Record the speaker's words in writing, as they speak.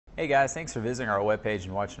Hey guys, thanks for visiting our webpage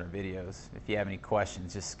and watching our videos. If you have any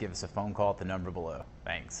questions, just give us a phone call at the number below.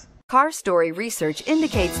 Thanks. Car Story research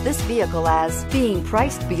indicates this vehicle as being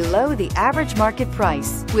priced below the average market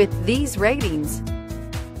price with these ratings.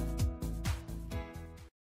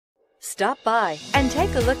 Stop by and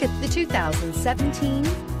take a look at the 2017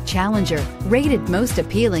 Challenger. Rated most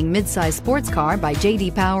appealing midsize sports car by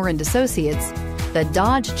J.D. Power and Associates, the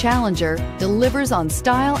Dodge Challenger delivers on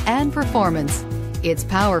style and performance. It's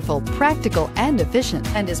powerful, practical, and efficient,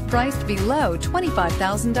 and is priced below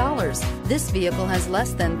 $25,000. This vehicle has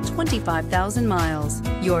less than 25,000 miles.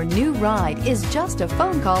 Your new ride is just a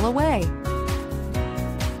phone call away.